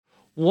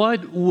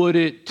What would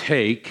it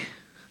take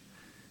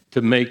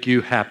to make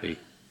you happy?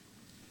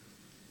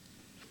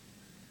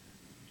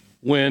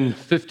 When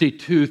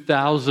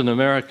 52,000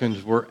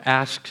 Americans were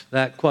asked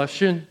that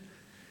question,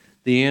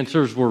 the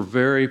answers were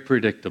very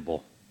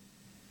predictable.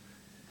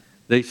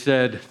 They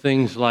said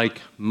things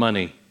like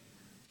money,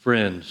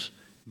 friends,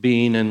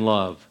 being in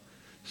love,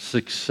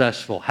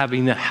 successful,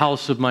 having the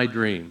house of my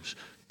dreams,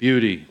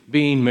 beauty,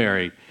 being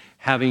married,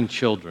 having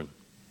children.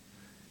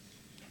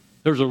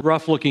 There was a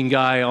rough-looking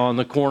guy on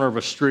the corner of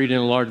a street in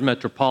a large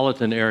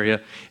metropolitan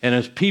area, and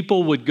as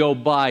people would go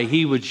by,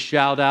 he would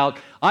shout out,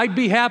 "I'd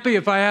be happy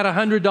if I had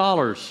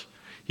 $100.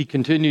 He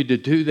continued to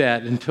do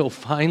that until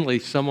finally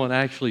someone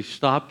actually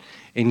stopped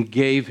and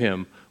gave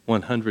him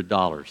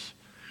 $100.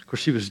 Of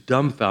course, he was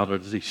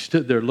dumbfounded as he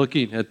stood there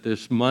looking at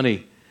this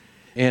money.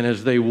 And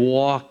as they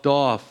walked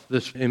off,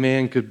 this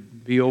man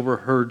could be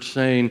overheard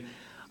saying,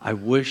 "I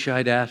wish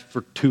I'd asked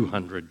for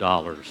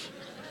 $200.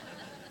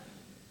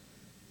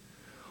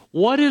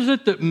 What is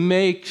it that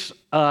makes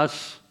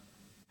us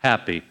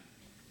happy?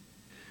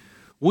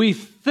 We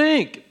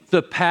think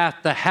the path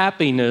to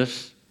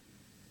happiness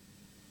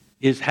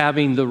is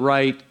having the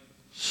right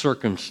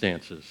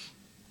circumstances.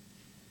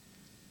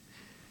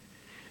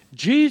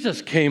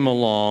 Jesus came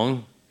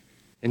along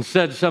and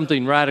said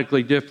something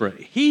radically different.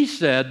 He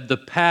said the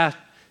path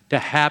to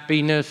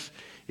happiness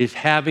is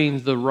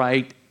having the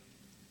right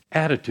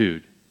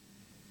attitude.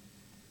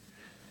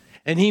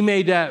 And he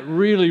made that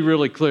really,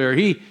 really clear.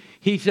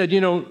 He said,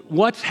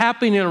 what's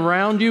happening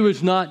around you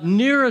is not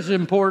near as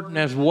important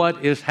as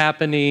what is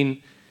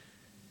happening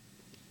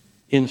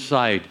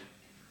inside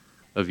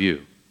of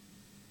you.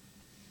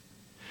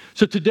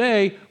 So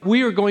today,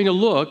 we are going to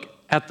look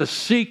at the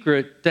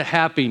secret to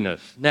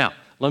happiness. Now,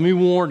 let me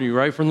warn you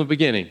right from the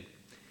beginning.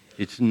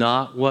 It's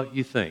not what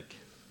you think.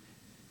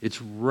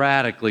 It's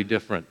radically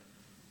different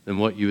than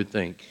what you would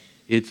think.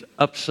 It's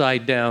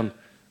upside down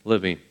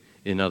living,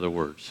 in other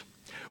words.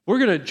 We're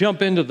going to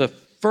jump into the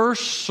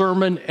first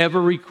sermon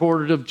ever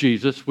recorded of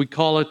Jesus. We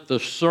call it the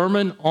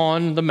Sermon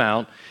on the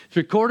Mount. It's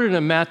recorded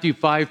in Matthew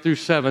 5 through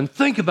 7.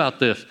 Think about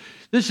this.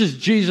 This is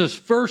Jesus'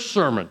 first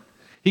sermon.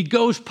 He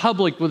goes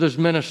public with his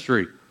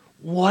ministry.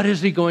 What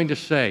is he going to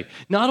say?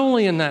 Not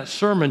only in that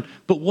sermon,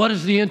 but what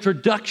is the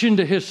introduction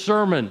to his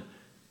sermon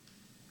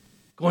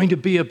going to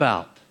be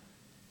about?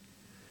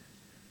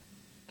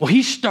 Well,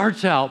 he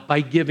starts out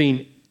by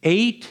giving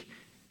 8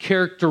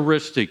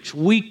 characteristics.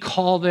 We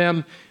call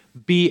them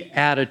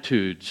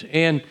Beatitudes.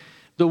 And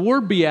the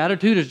word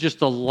beatitude is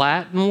just a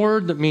Latin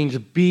word that means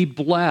be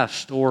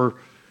blessed or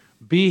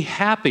be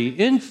happy.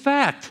 In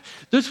fact,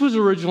 this was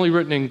originally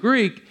written in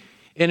Greek,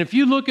 and if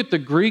you look at the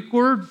Greek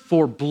word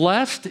for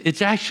blessed,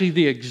 it's actually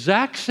the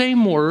exact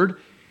same word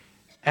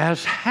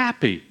as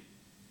happy.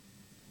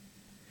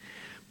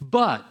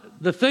 But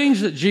the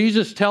things that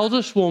Jesus tells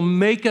us will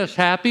make us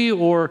happy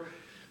or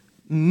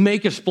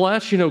make us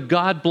blessed.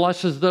 God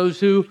blesses those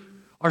who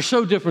are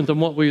so different than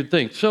what we would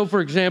think. So, for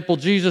example,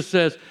 Jesus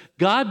says,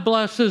 God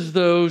blesses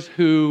those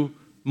who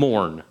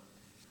mourn.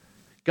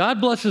 God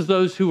blesses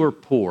those who are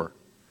poor.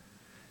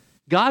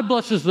 God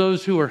blesses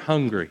those who are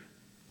hungry.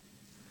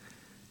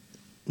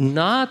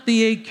 Not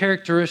the 8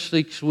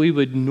 characteristics we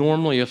would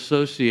normally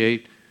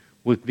associate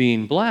with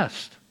being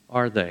blessed,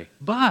 are they?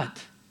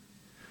 But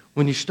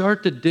when you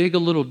start to dig a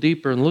little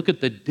deeper and look at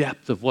the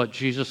depth of what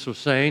Jesus was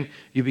saying,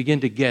 you begin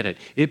to get it.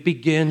 It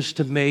begins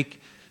to make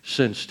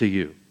sense to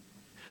you.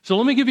 So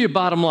let me give you a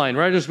bottom line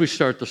right as we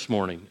start this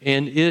morning,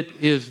 and it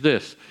is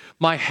this.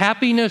 My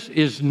happiness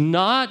is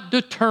not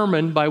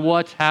determined by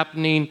what's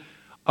happening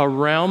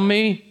around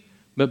me,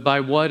 but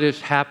by what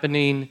is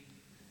happening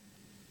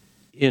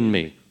in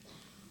me.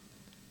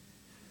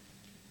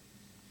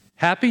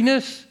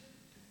 Happiness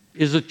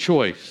is a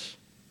choice.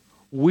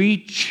 We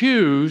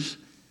choose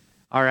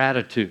our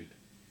attitude.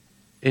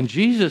 And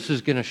Jesus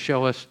is going to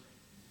show us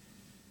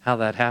how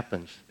that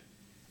happens,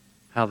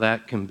 how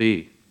that can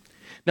be.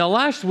 Now,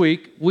 last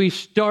week, we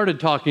started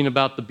talking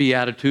about the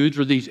Beatitudes,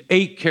 or these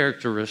 8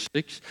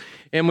 characteristics,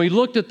 and we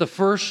looked at the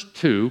first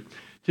 2.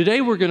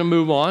 Today, we're going to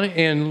move on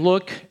and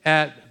look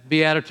at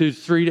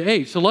Beatitudes 3 to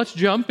 8. So let's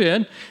jump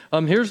in.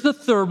 Here's the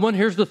third one.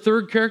 Here's the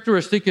third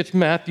characteristic. It's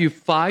Matthew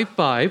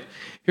 5:5.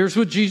 Here's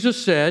what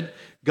Jesus said.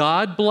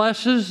 God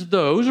blesses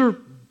those, or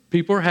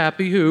people are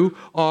happy, who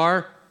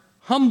are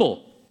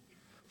humble,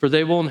 for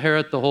they will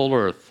inherit the whole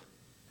earth.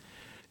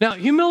 Now,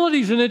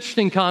 humility is an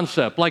interesting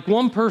concept. Like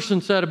one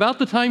person said, about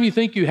the time you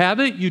think you have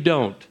it, you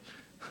don't.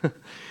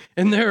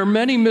 And there are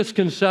many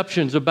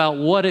misconceptions about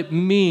what it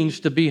means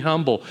to be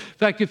humble. In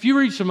fact, if you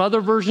read some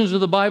other versions of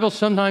the Bible,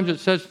 sometimes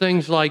it says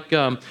things like,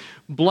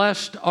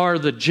 blessed are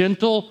the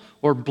gentle,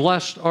 or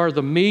blessed are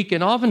the meek.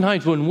 And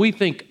oftentimes when we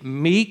think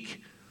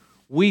meek,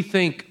 we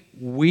think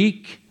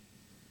weak.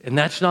 And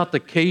that's not the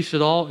case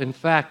at all. In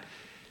fact,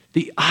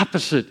 the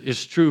opposite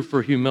is true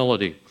for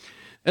humility.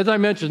 As I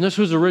mentioned, this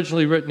was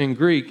originally written in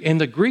Greek, and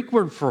the Greek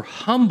word for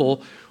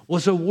humble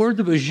was a word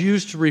that was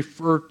used to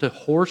refer to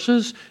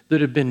horses that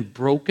had been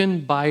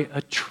broken by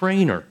a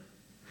trainer.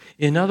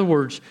 In other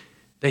words,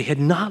 they had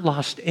not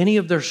lost any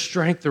of their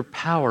strength or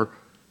power,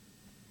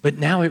 but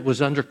now it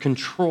was under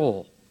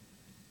control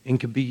and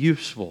could be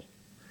useful.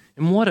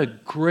 And what a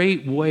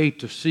great way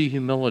to see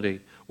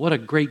humility. What a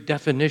great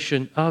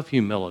definition of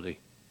humility.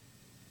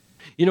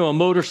 You know, a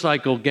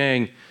motorcycle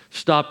gang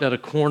stopped at a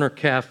corner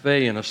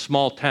cafe in a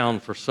small town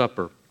for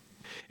supper.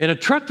 And a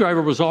truck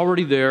driver was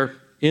already there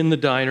in the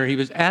diner. He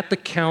was at the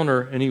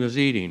counter and he was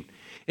eating.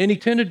 And he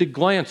tended to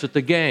glance at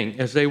the gang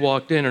as they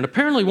walked in. And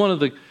apparently one of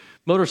the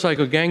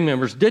motorcycle gang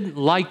members didn't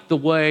like the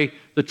way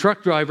the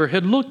truck driver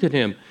had looked at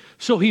him.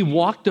 So he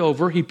walked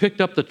over, he picked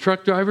up the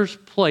truck driver's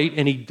plate,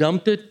 and he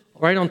dumped it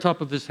right on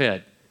top of his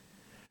head.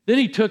 Then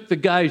he took the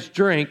guy's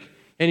drink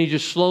and he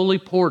just slowly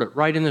poured it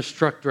right in this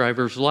truck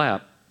driver's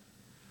lap.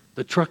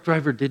 The truck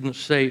driver didn't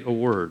say a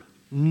word,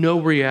 no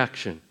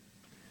reaction.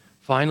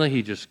 Finally,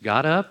 he just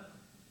got up,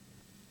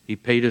 he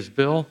paid his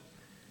bill,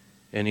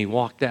 and he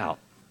walked out.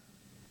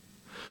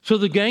 So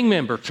the gang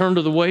member turned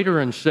to the waiter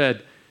and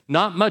said,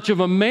 "Not much of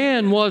a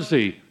man, was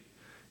he?"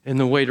 And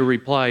the waiter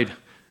replied,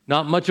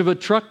 "Not much of a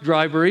truck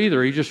driver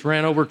either. He just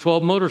ran over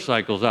 12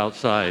 motorcycles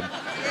outside."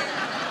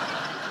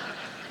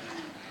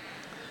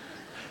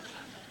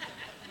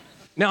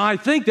 Now, I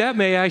think that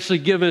may actually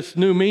give us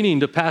new meaning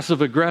to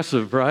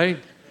passive-aggressive, right?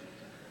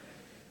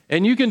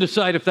 And you can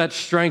decide if that's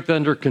strength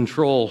under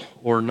control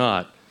or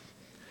not.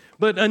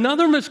 But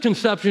another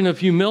misconception of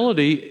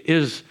humility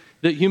is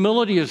that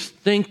humility is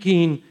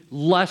thinking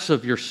less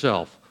of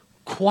yourself.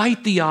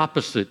 Quite the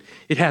opposite.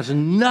 It has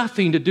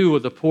nothing to do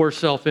with a poor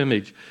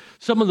self-image.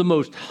 Some of the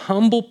most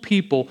humble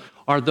people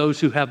are those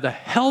who have the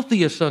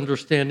healthiest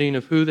understanding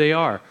of who they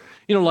are.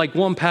 You know, like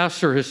one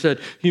pastor has said,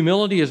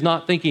 humility is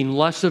not thinking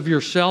less of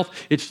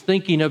yourself, it's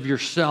thinking of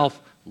yourself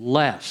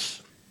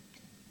less.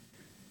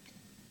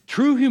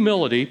 True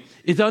humility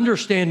is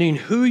understanding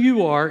who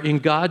you are in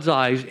God's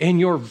eyes and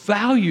your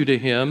value to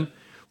Him,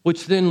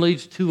 which then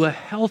leads to a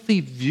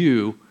healthy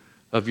view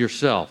of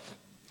yourself.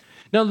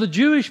 Now, the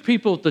Jewish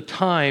people at the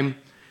time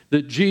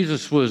that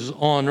Jesus was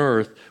on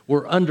earth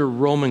were under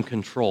Roman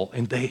control,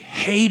 and they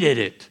hated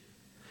it.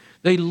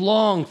 They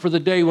longed for the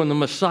day when the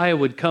Messiah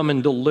would come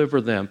and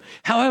deliver them.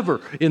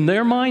 However, in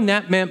their mind,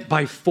 that meant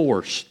by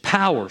force,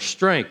 power,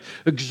 strength,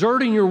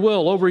 exerting your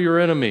will over your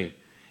enemy.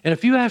 And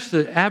if you ask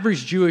the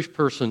average Jewish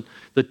person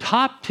the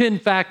top 10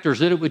 factors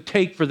that it would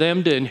take for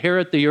them to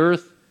inherit the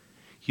earth,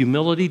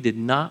 humility did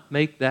not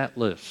make that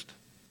list.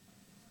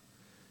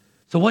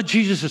 So what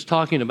Jesus is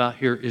talking about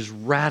here is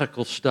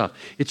radical stuff.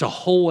 It's a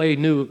whole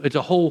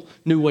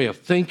new way of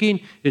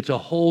thinking. It's a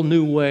whole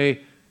new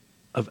way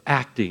of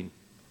acting.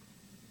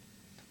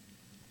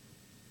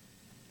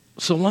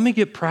 So let me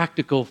get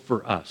practical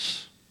for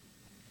us.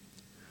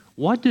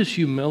 What does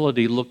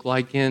humility look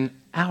like in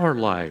our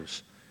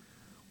lives?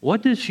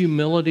 What does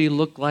humility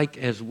look like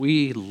as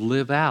we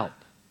live out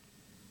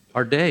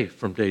our day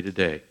from day to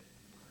day?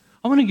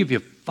 I want to give you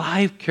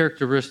 5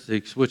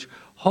 characteristics which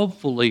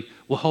hopefully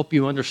will help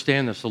you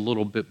understand this a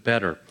little bit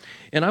better.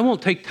 And I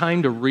won't take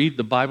time to read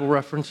the Bible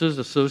references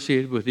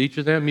associated with each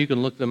of them. You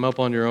can look them up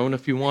on your own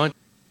if you want.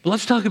 But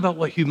let's talk about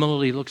what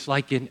humility looks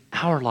like in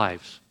our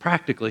lives,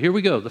 practically. Here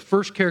we go. The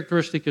first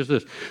characteristic is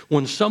this.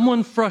 When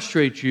someone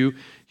frustrates you,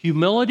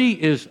 humility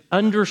is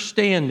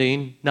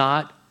understanding,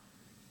 not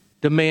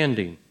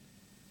demanding.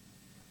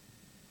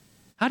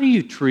 How do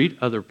you treat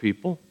other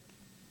people?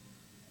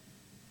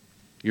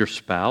 Your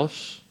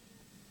spouse,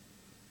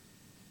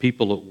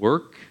 people at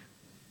work,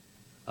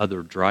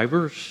 other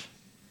drivers,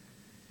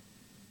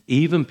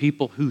 even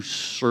people who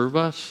serve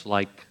us,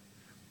 like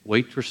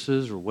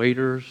waitresses or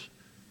waiters,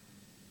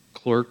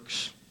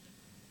 clerks.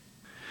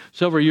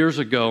 Several years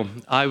ago,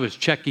 I was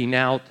checking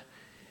out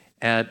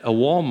at a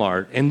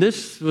Walmart, and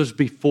this was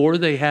before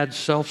they had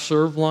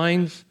self-serve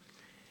lines,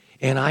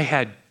 and I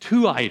had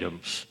 2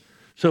 items.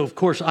 So, of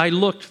course, I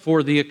looked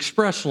for the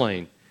express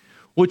lane,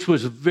 which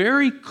was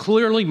very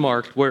clearly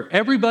marked where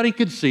everybody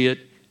could see it,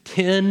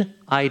 10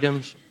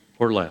 items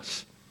or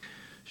less.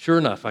 Sure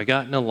enough, I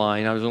got in a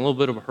line. I was in a little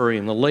bit of a hurry,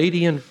 and the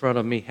lady in front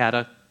of me had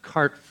a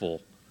cart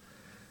full.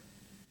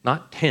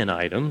 Not 10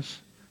 items,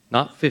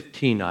 not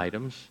 15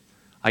 items.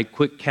 I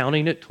quit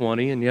counting at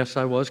 20, and yes,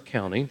 I was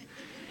counting.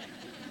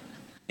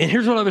 And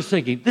here's what I was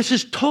thinking. This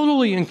is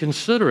totally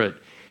inconsiderate.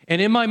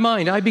 And in my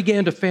mind, I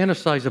began to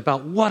fantasize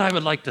about what I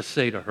would like to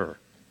say to her.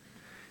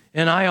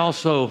 And I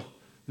also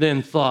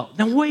then thought,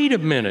 now wait a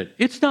minute.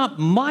 It's not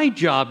my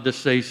job to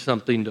say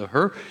something to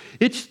her.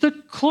 It's the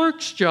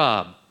clerk's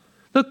job.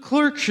 The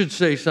clerk should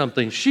say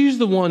something. She's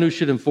the one who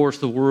should enforce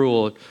the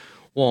rule at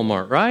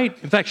Walmart, right?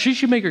 In fact, she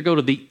should make her go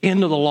to the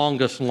end of the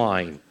longest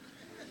line.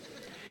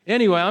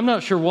 Anyway, I'm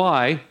not sure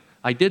why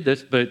I did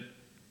this, but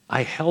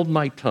I held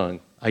my tongue.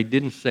 I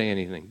didn't say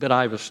anything, but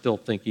I was still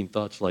thinking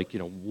thoughts like,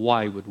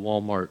 why would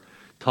Walmart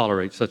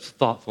tolerate such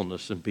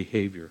thoughtfulness and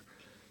behavior?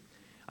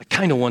 I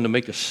kind of wanted to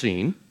make a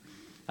scene.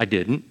 I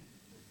didn't.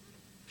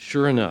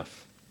 Sure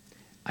enough,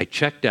 I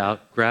checked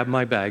out, grabbed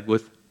my bag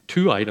with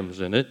 2 items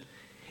in it,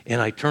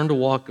 and I turned to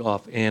walk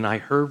off, and I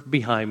heard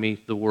behind me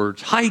the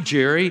words, "Hi,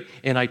 Jerry,"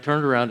 and I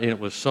turned around, and it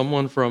was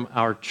someone from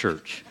our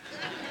church.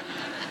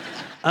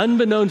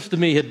 Unbeknownst to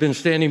me, had been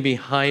standing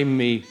behind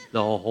me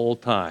the whole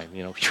time,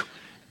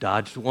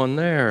 dodged one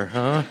there,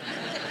 huh?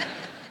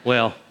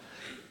 Well,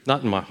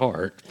 not in my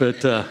heart,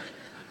 but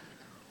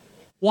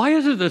why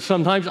is it that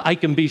sometimes I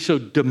can be so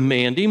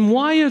demanding?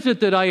 Why is it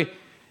that I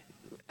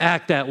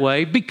act that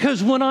way?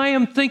 Because when I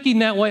am thinking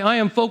that way, I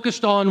am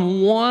focused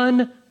on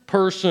one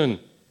person,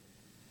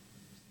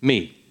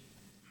 me.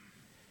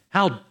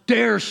 How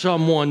dare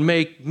someone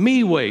make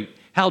me wait?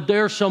 How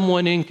dare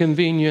someone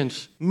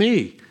inconvenience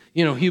me?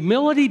 You know,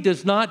 humility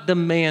does not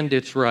demand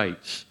its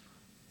rights.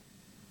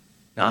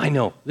 Now, I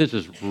know this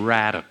is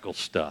radical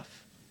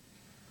stuff,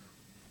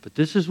 but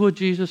this is what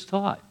Jesus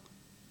taught.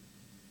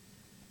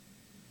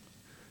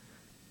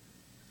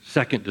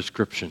 Second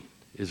description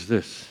is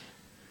this.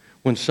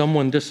 When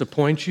someone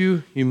disappoints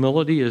you,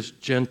 humility is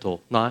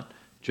gentle, not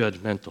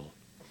judgmental.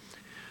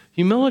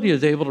 Humility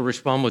is able to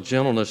respond with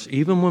gentleness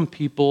even when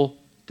people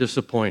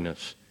disappoint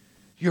us.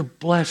 You're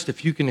blessed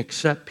if you can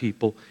accept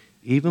people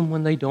even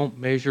when they don't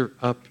measure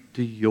up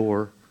to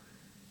your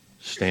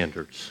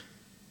standards.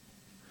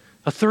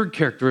 A third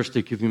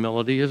characteristic of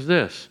humility is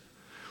this.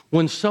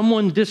 When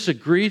someone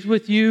disagrees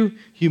with you,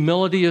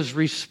 humility is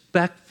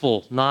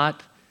respectful,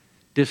 not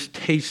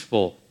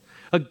distasteful.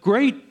 A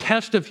great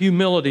test of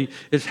humility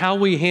is how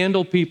we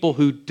handle people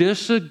who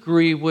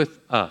disagree with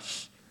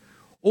us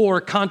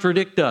or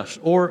contradict us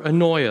or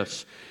annoy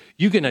us.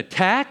 You can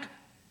attack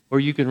or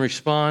you can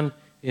respond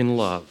in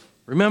love.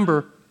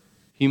 Remember,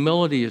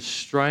 humility is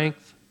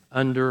strength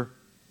under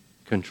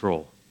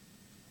control.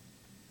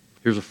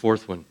 Here's a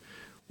fourth one.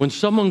 When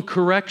someone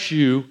corrects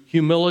you,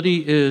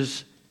 humility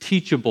is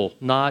teachable,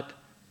 not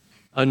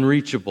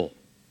unreachable.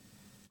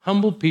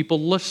 Humble people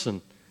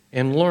listen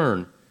and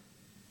learn.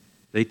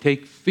 They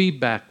take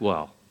feedback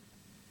well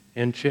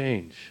and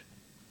change.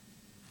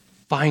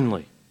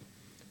 Finally,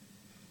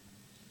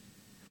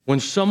 when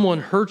someone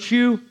hurts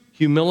you,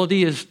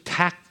 humility is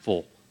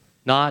tactful,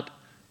 not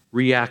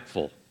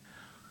reactful.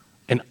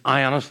 And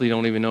I honestly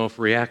don't even know if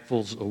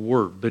reactful's a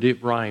word, but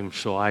it rhymes,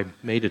 so I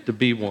made it to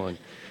be one.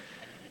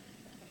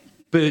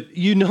 But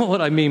you know what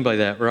I mean by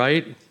that,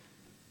 right?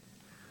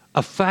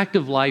 A fact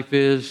of life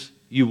is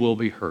you will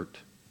be hurt.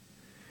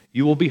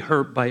 You will be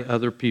hurt by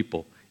other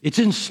people. It's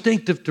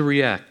instinctive to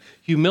react.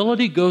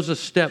 Humility goes a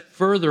step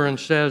further and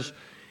says,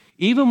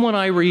 even when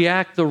I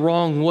react the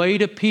wrong way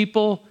to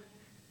people,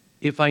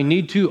 if I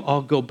need to,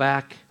 I'll go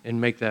back and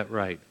make that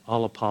right.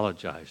 I'll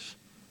apologize.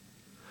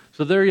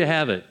 So there you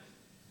have it.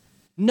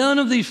 None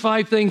of these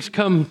 5 things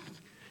come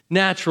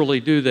naturally,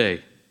 do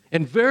they?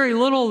 And very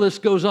little of this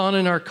goes on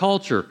in our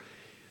culture.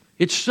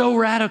 It's so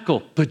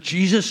radical, but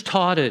Jesus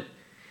taught it,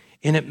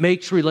 and it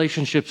makes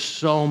relationships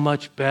so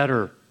much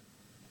better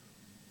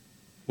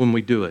when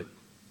we do it.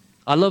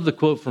 I love the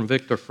quote from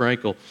Viktor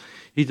Frankl.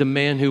 He's a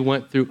man who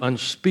went through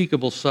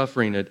unspeakable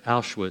suffering at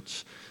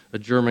Auschwitz, a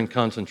German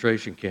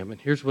concentration camp.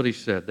 And here's what he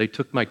said. They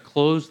took my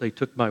clothes, they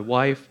took my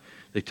wife,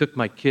 they took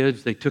my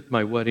kids, they took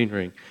my wedding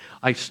ring.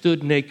 I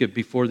stood naked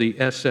before the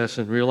SS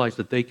and realized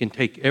that they can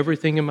take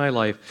everything in my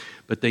life,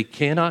 but they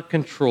cannot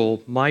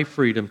control my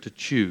freedom to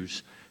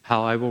choose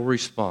how I will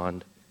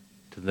respond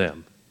to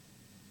them.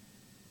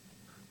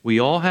 We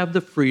all have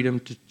the freedom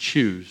to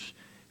choose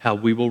how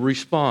we will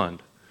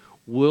respond.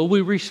 Will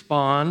we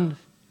respond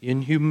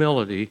in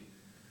humility,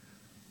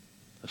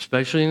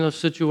 especially in those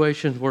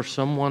situations where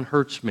someone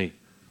hurts me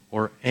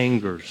or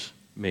angers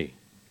me?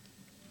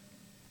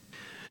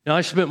 Now,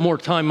 I spent more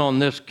time on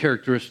this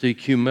characteristic,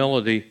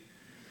 humility,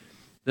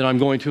 than I'm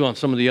going to on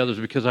some of the others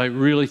because I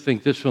really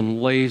think this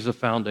one lays the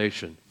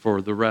foundation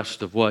for the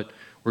rest of what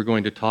we're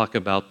going to talk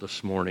about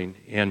this morning.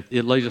 And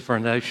it lays a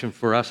foundation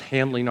for us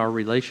handling our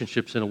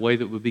relationships in a way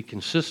that would be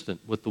consistent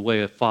with the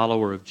way a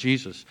follower of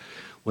Jesus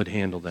would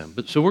handle them.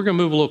 But so we're going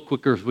to move a little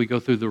quicker as we go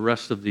through the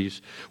rest of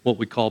these, what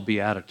we call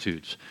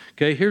Beatitudes.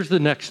 Okay, here's the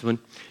next one.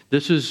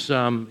 This is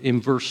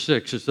in verse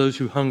 6. It's those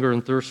who hunger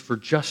and thirst for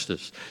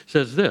justice. It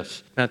says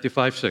this, Matthew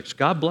 5:6.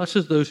 God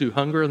blesses those who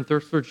hunger and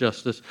thirst for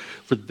justice,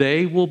 for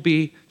they will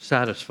be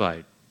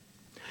satisfied.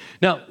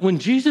 Now, when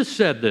Jesus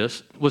said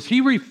this, was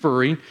he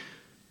referring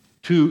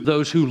to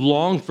those who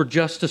long for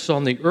justice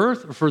on the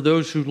earth or for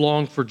those who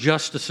long for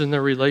justice in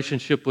their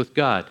relationship with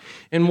God?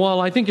 And while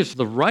I think it's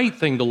the right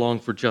thing to long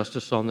for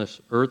justice on this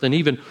earth and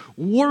even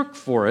work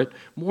for it,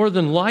 more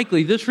than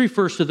likely this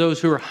refers to those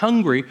who are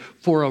hungry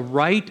for a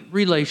right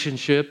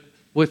relationship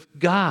with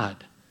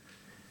God.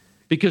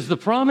 Because the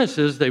promise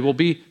is they will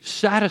be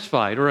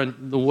satisfied, or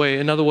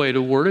another way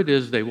to word it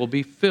is they will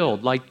be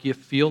filled, like you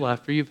feel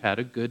after you've had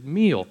a good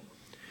meal.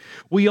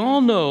 We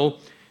all know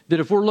that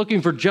if we're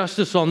looking for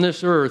justice on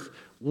this earth,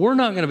 we're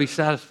not going to be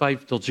satisfied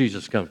until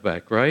Jesus comes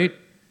back, right?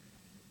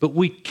 But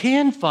we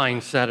can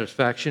find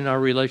satisfaction in our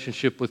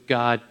relationship with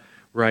God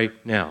right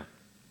now.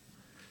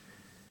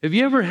 Have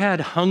you ever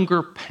had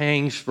hunger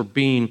pangs for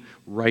being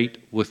right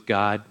with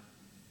God?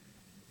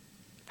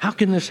 How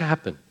can this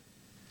happen?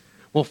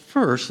 Well,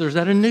 first, there's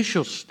that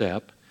initial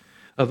step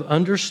of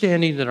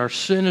understanding that our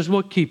sin is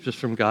what keeps us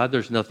from God.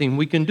 There's nothing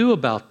we can do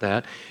about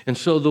that. And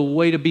so the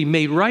way to be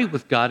made right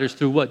with God is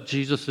through what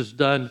Jesus has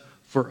done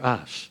for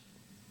us.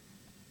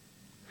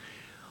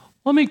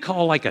 Let me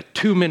call like a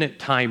 2-minute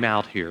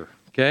timeout here,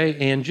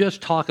 okay, and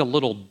just talk a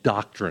little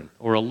doctrine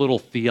or a little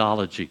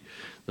theology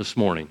this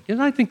morning.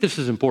 And I think this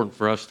is important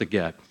for us to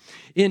get.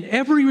 In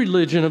every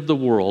religion of the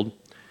world,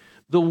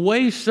 the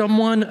way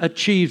someone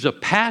achieves a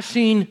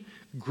passing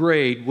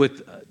grade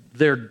with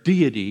their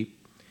deity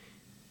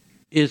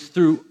is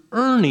through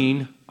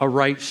earning a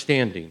right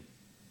standing.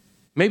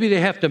 Maybe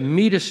they have to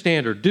meet a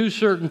standard, do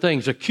certain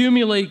things,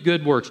 accumulate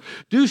good works,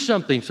 do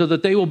something so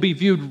that they will be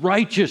viewed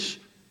righteous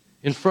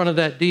in front of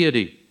that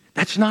deity.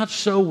 That's not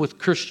so with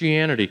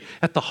Christianity.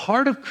 At the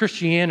heart of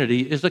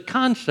Christianity is a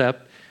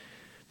concept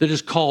that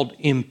is called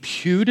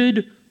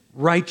imputed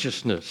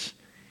righteousness.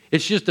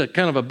 It's just a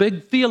kind of a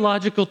big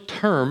theological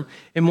term,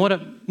 and what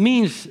it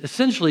means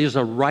essentially is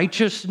a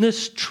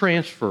righteousness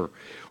transfer.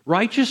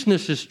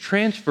 Righteousness is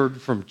transferred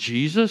from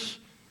Jesus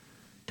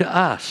to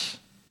us.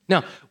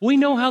 Now, we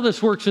know how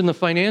this works in the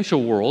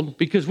financial world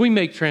because we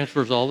make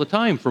transfers all the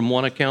time from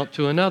one account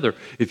to another.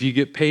 If you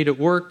get paid at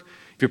work,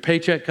 if your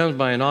paycheck comes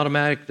by an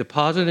automatic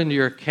deposit into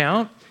your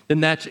account, then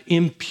that's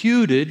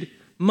imputed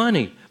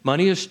money.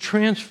 Money is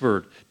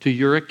transferred to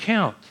your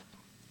account.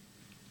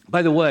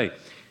 By the way,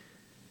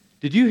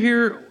 did you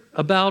hear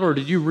about or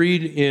did you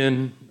read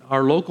in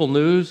our local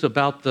news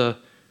about this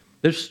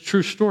is a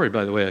true story,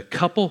 by the way, a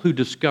couple who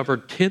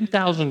discovered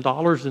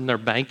 $10,000 in their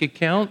bank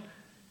account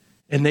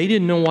and they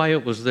didn't know why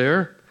it was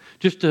there?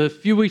 Just a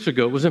few weeks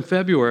ago, it was in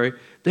February,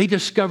 they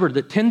discovered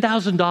that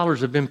 $10,000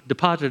 had been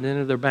deposited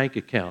into their bank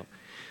account.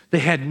 They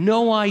had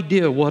no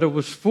idea what it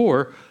was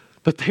for,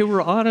 but they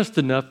were honest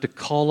enough to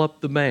call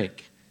up the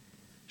bank.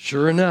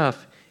 Sure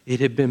enough, it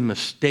had been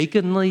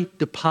mistakenly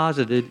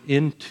deposited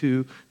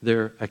into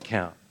their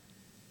account.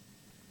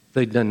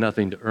 They'd done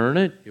nothing to earn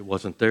it. It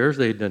wasn't theirs.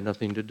 They'd done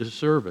nothing to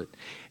deserve it.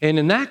 And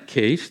in that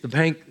case, the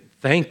bank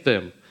thanked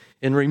them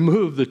and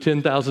removed the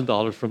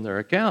 $10,000 from their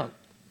account.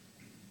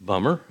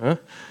 Bummer, huh?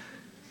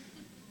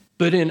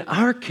 But in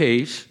our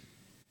case,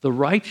 the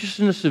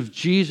righteousness of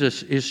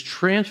Jesus is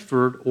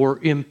transferred or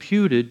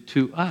imputed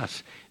to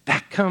us.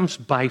 That comes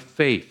by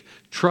faith,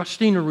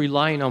 trusting or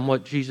relying on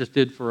what Jesus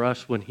did for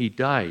us when he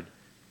died.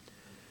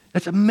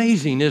 That's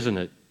amazing, isn't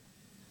it?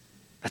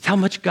 That's how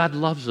much God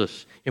loves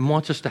us and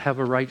wants us to have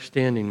a right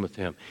standing with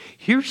him.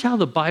 Here's how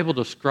the Bible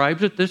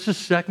describes it. This is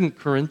 2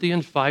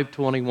 Corinthians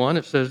 5:21.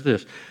 It says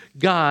this,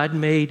 God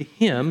made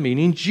him,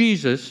 meaning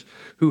Jesus,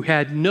 who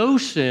had no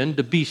sin,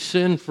 to be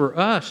sin for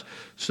us,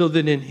 so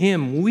that in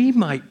him we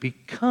might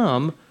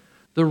become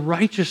the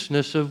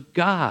righteousness of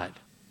God.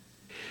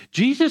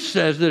 Jesus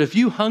says that if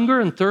you hunger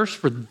and thirst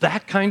for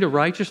that kind of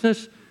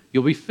righteousness,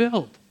 you'll be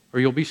filled or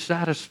you'll be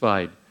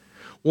satisfied.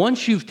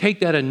 Once you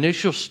take that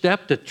initial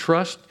step to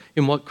trust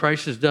in what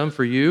Christ has done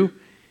for you,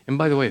 and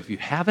by the way, if you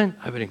haven't,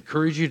 I would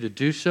encourage you to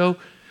do so.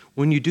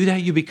 When you do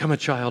that, you become a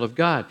child of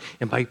God.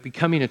 And by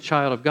becoming a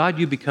child of God,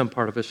 you become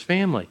part of his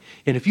family.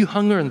 And if you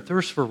hunger and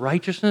thirst for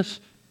righteousness,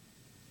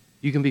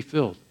 you can be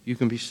filled. You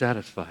can be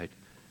satisfied.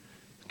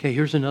 Okay,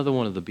 here's another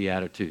one of the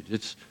Beatitudes.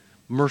 It's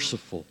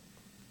merciful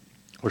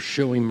or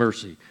showing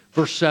mercy.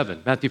 Verse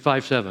 7, Matthew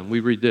 5:7, we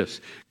read this.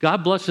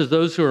 God blesses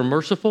those who are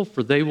merciful,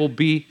 for they will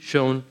be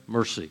shown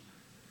mercy.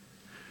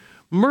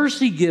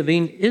 Mercy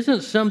giving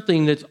isn't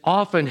something that's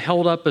often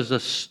held up as a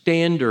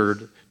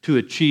standard to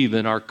achieve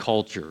in our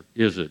culture,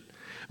 is it?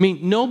 I mean,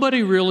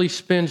 nobody really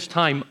spends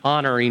time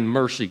honoring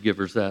mercy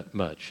givers that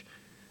much.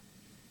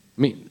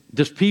 I mean,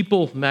 does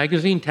People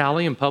magazine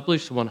tally and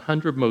publish the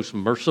 100 most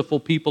merciful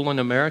people in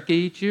America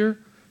each year?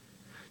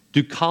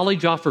 Do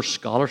college offer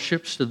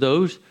scholarships to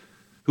those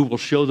who will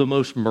show the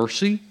most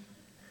mercy?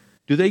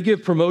 Do they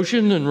give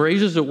promotion and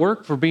raises at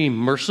work for being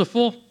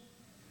merciful?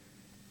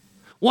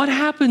 What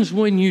happens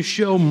when you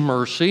show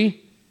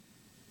mercy?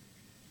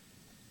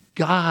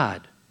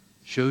 God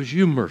shows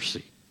you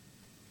mercy.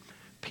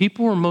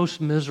 People are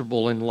most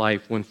miserable in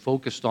life when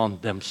focused on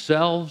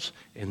themselves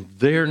and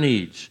their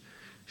needs.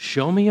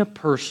 Show me a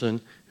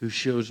person who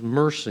shows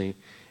mercy,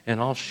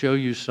 and I'll show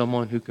you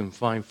someone who can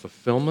find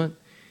fulfillment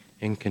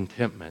and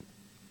contentment.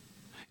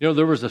 You know,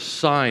 there was a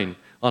sign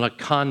on a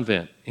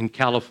convent in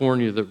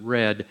California that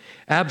read,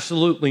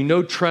 absolutely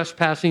no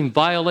trespassing.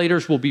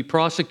 Violators will be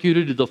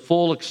prosecuted to the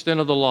full extent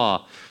of the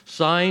law.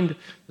 Signed,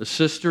 the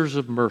Sisters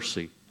of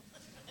Mercy.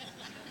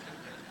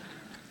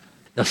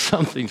 Now,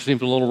 something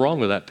seems a little wrong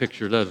with that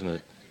picture, doesn't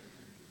it?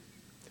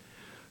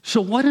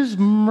 So what does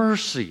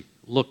mercy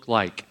look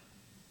like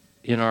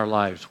in our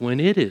lives when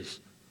it is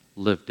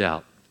lived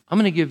out? I'm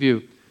going to give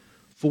you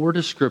 4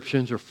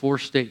 descriptions or 4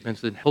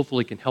 statements that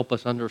hopefully can help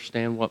us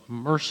understand what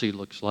mercy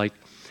looks like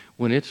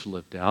when it's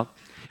lived out.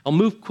 I'll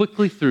move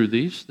quickly through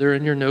these. They're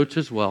in your notes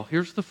as well.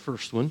 Here's the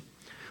first one.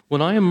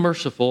 When I am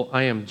merciful,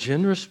 I am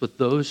generous with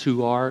those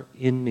who are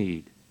in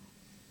need.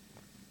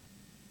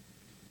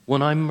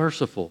 When I'm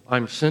merciful,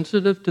 I'm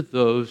sensitive to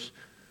those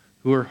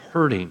who are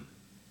hurting.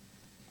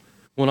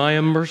 When I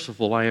am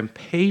merciful, I am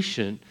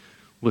patient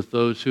with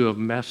those who have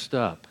messed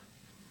up.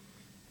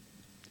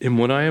 And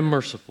when I am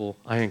merciful,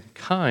 I am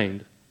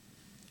kind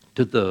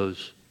to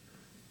those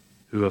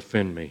who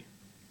offend me.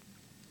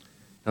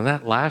 Now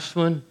that last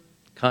one,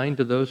 kind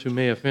to those who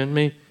may offend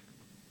me,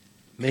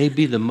 may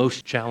be the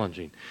most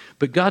challenging.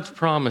 But God's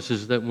promise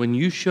is that when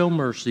you show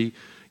mercy,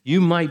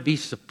 you might be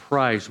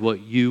surprised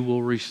what you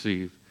will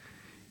receive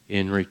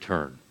in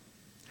return.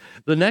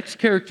 The next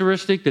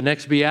characteristic, the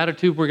next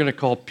beatitude, we're going to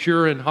call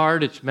pure in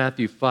heart. It's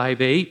Matthew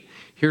 5:8.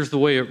 Here's the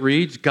way it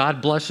reads: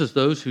 God blesses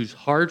those whose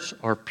hearts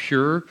are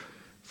pure,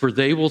 for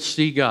they will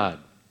see God.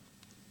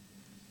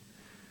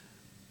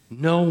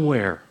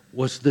 Nowhere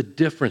was the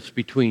difference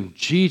between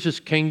Jesus'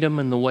 kingdom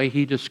and the way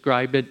he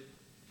described it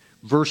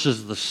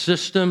versus the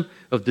system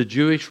of the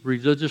Jewish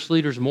religious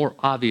leaders more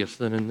obvious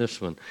than in this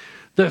one.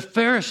 The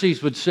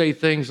Pharisees would say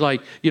things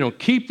like,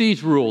 keep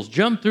these rules,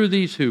 jump through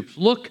these hoops,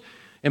 look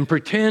and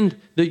pretend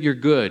that you're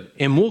good,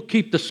 and we'll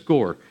keep the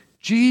score.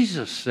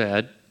 Jesus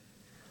said,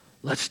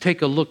 let's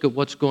take a look at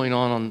what's going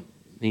on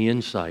the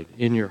inside,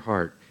 in your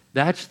heart.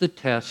 That's the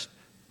test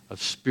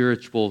of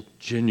spiritual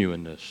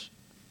genuineness.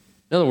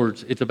 In other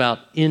words, it's about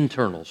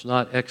internals,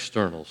 not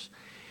externals.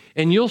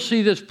 And you'll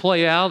see this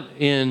play out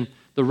in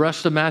the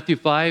rest of Matthew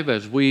 5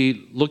 as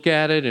we look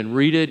at it and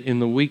read it in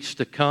the weeks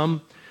to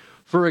come.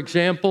 For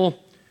example,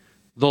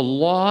 the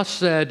law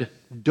said,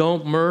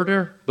 don't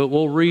murder, but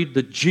we'll read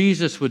that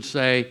Jesus would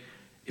say,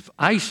 if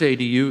I say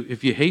to you,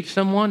 if you hate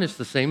someone, it's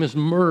the same as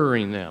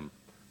murdering them.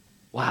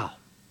 Wow,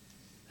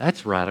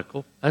 that's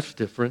radical. That's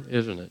different,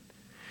 isn't it?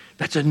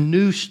 That's a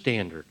new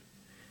standard.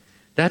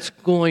 That's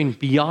going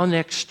beyond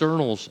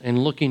externals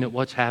and looking at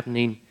what's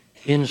happening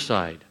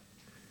inside.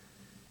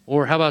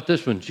 Or how about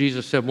this one?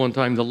 Jesus said one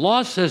time, the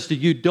law says to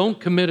you, don't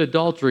commit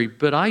adultery,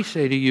 but I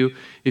say to you,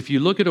 if you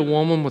look at a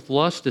woman with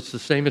lust, it's the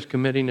same as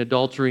committing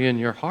adultery in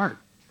your heart.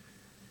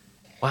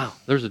 Wow,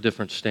 there's a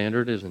different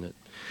standard, isn't it?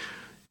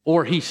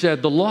 Or he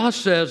said, the law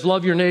says,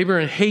 love your neighbor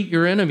and hate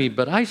your enemy,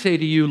 but I say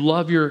to you,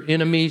 love your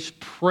enemies,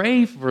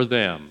 pray for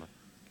them.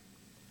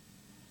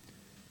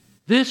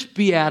 This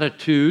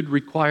beatitude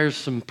requires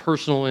some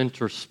personal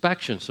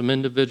introspection, some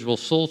individual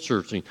soul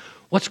searching.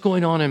 What's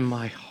going on in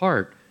my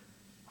heart?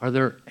 Are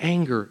there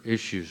anger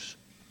issues?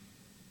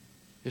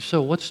 If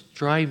so, what's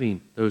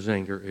driving those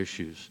anger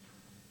issues?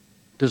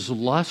 Does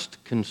lust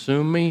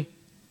consume me?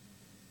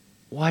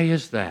 Why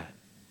is that?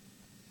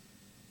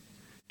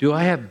 Do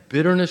I have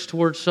bitterness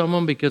towards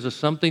someone because of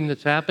something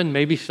that's happened,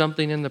 maybe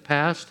something in the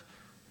past?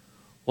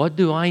 What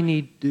do I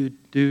need to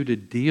do to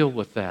deal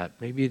with that?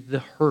 Maybe the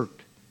hurt.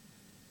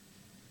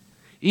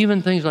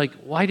 Even things like,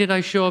 why did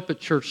I show up at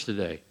church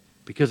today?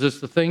 Because it's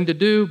the thing to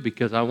do,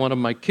 because I wanted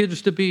my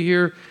kids to be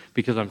here,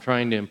 because I'm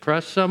trying to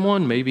impress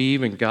someone, maybe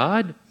even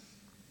God?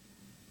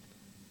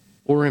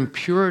 Or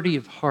impurity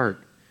of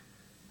heart.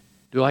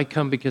 Do I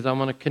come because I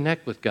want to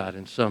connect with God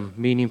in some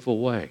meaningful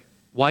way?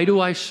 Why do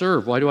I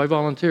serve? Why do I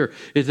volunteer?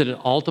 Is it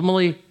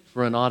ultimately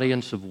for an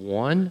audience of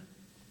one?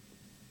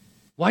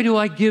 Why do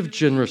I give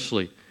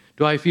generously?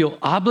 Do I feel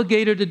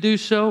obligated to do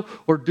so,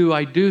 or do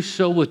I do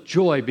so with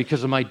joy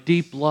because of my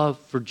deep love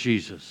for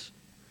Jesus?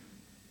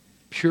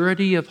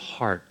 Purity of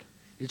heart.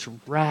 It's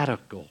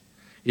radical.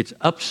 It's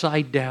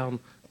upside down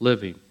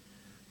living.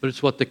 But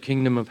it's what the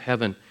kingdom of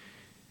heaven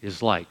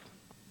is like.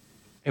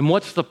 And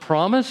what's the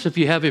promise if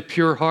you have a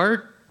pure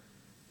heart?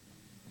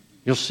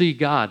 You'll see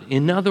God.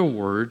 In other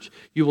words,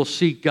 you will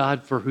see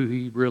God for who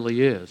he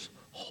really is.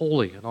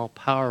 Holy and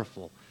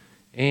all-powerful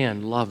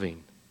and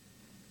loving.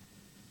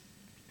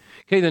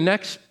 Okay, the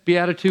next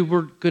beatitude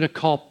we're going to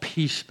call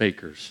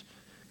peacemakers.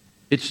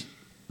 It's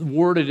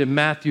worded in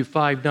Matthew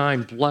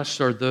 5:9, blessed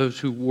are those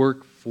who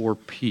work for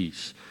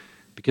peace,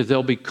 because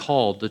they'll be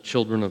called the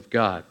children of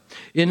God.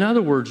 In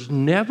other words,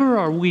 never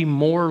are we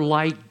more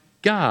like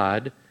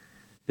God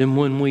than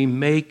when we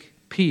make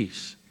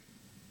peace.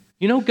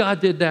 You know, God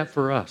did that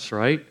for us,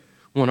 right?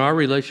 When our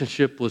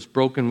relationship was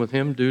broken with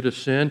him due to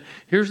sin.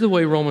 Here's the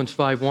way Romans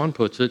 5:1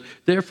 puts it.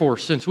 Therefore,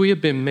 since we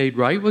have been made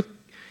right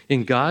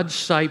in God's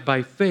sight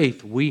by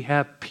faith, we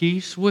have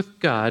peace with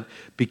God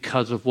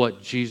because of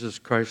what Jesus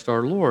Christ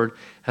our Lord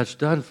has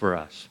done for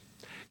us.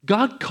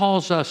 God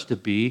calls us to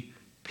be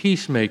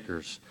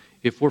peacemakers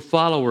if we're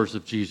followers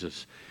of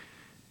Jesus.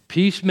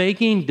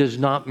 Peacemaking does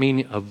not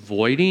mean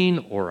avoiding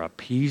or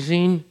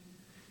appeasing.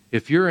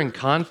 If you're in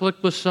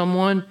conflict with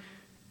someone,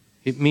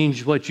 it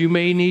means what you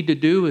may need to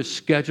do is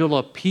schedule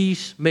a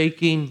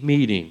peacemaking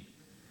meeting.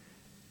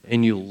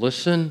 And you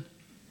listen,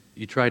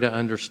 you try to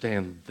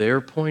understand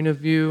their point of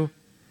view,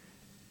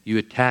 you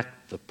attack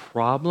the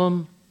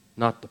problem,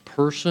 not the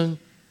person.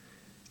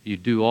 You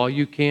do all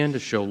you can to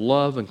show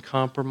love and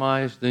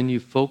compromise, then you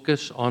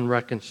focus on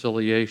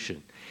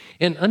reconciliation.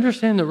 And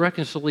understand that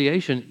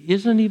reconciliation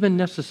isn't even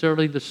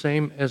necessarily the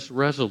same as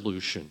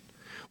resolution.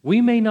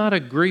 We may not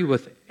agree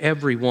with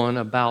everyone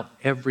about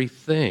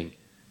everything,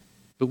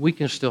 but we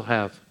can still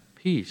have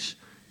peace.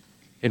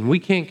 And we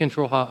can't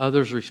control how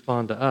others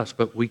respond to us,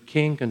 but we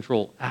can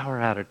control our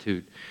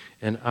attitude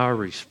and our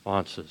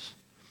responses.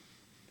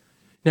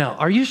 Now,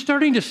 are you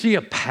starting to see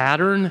a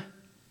pattern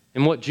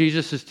in what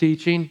Jesus is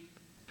teaching?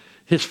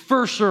 His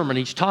first sermon,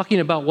 he's talking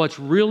about what's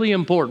really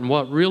important,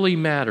 what really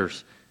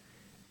matters.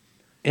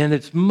 And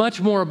it's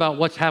much more about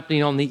what's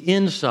happening on the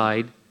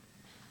inside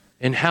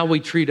and how we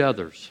treat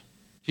others.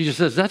 Jesus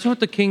says that's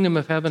what the kingdom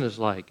of heaven is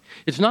like.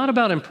 It's not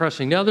about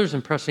impressing others,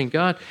 impressing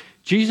God.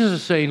 Jesus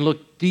is saying,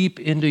 look deep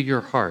into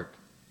your heart.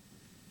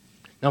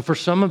 Now, for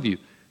some of you,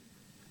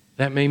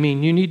 that may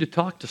mean you need to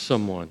talk to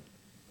someone,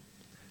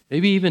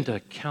 maybe even to a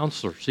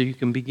counselor, so you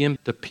can begin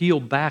to peel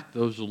back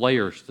those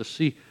layers to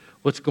see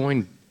what's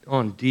going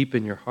on deep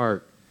in your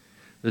heart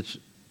that's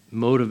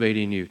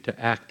motivating you to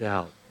act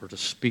out or to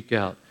speak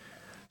out.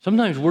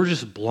 Sometimes we're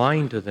just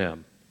blind to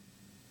them.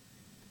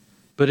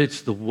 But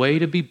it's the way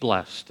to be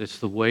blessed. It's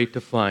the way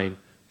to find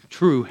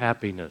true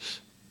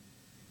happiness.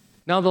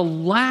 Now, the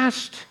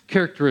last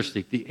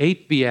characteristic, the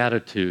 8th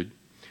beatitude,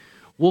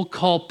 we'll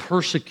call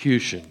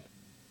persecution.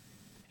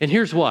 And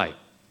here's why.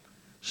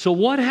 So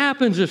what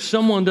happens if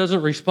someone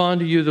doesn't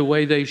respond to you the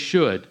way they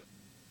should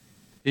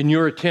in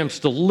your attempts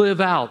to live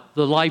out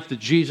the life that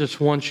Jesus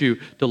wants you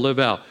to live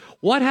out?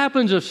 What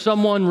happens if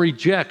someone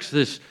rejects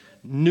this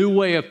new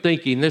way of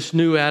thinking, this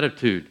new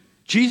attitude?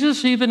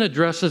 Jesus even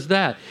addresses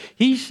that.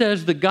 He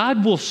says that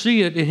God will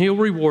see it and he'll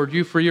reward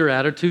you for your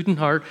attitude and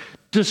heart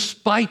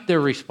despite their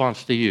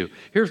response to you.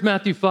 Here's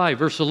Matthew 5,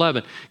 verse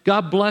 11.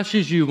 God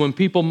blesses you when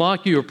people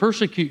mock you or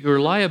persecute you or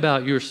lie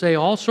about you or say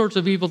all sorts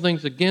of evil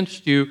things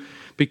against you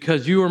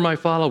because you are my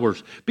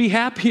followers. Be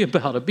happy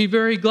about it. Be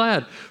very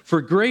glad, for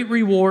great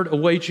reward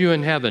awaits you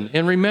in heaven.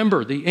 And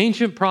remember, the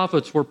ancient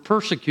prophets were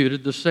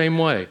persecuted the same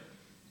way.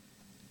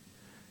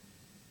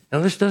 Now,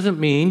 this doesn't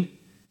mean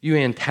you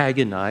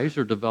antagonize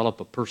or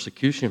develop a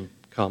persecution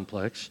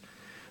complex,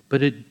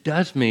 but it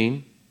does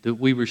mean that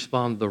we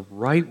respond the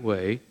right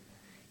way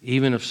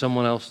even if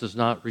someone else does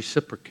not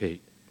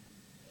reciprocate.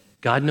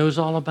 God knows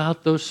all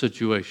about those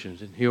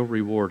situations and he'll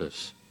reward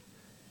us.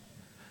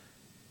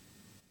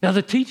 Now,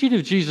 the teaching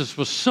of Jesus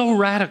was so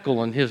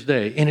radical in his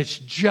day, and it's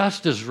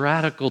just as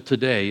radical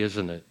today,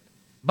 isn't it?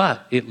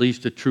 But it leads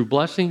to true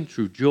blessing,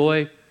 true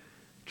joy,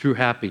 true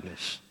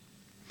happiness.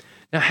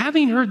 Now,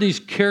 having heard these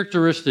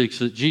characteristics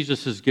that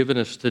Jesus has given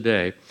us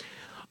today,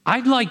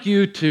 I'd like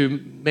you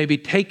to maybe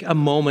take a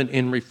moment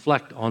and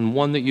reflect on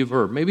one that you've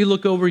heard. Maybe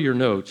look over your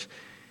notes.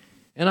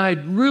 And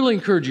I'd really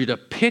encourage you to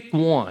pick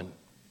one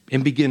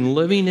and begin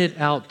living it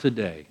out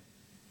today.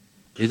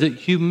 Is it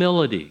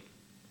humility?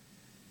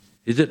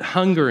 Is it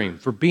hungering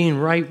for being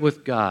right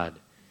with God?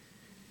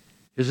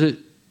 Is it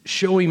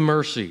showing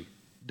mercy?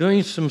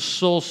 Doing some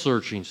soul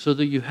searching so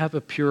that you have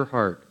a pure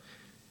heart?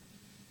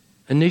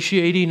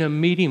 Initiating a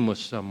meeting with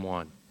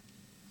someone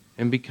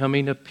and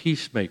becoming a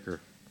peacemaker.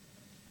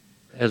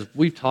 As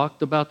we've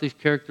talked about these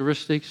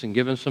characteristics and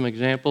given some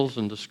examples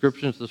and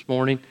descriptions this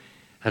morning,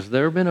 has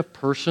there been a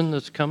person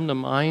that's come to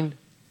mind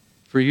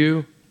for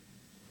you?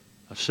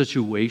 A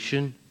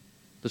situation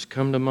that's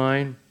come to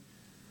mind?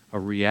 A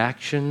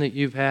reaction that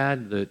you've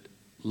had that,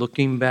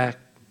 looking back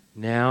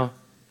now,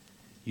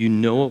 you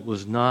know it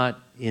was not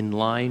in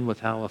line with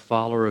how a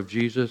follower of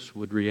Jesus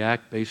would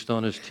react based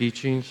on his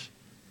teachings?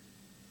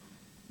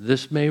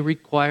 This may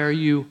require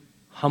you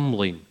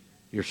humbling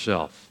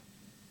yourself,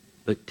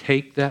 but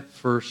take that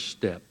first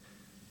step.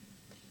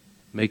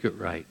 Make it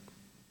right.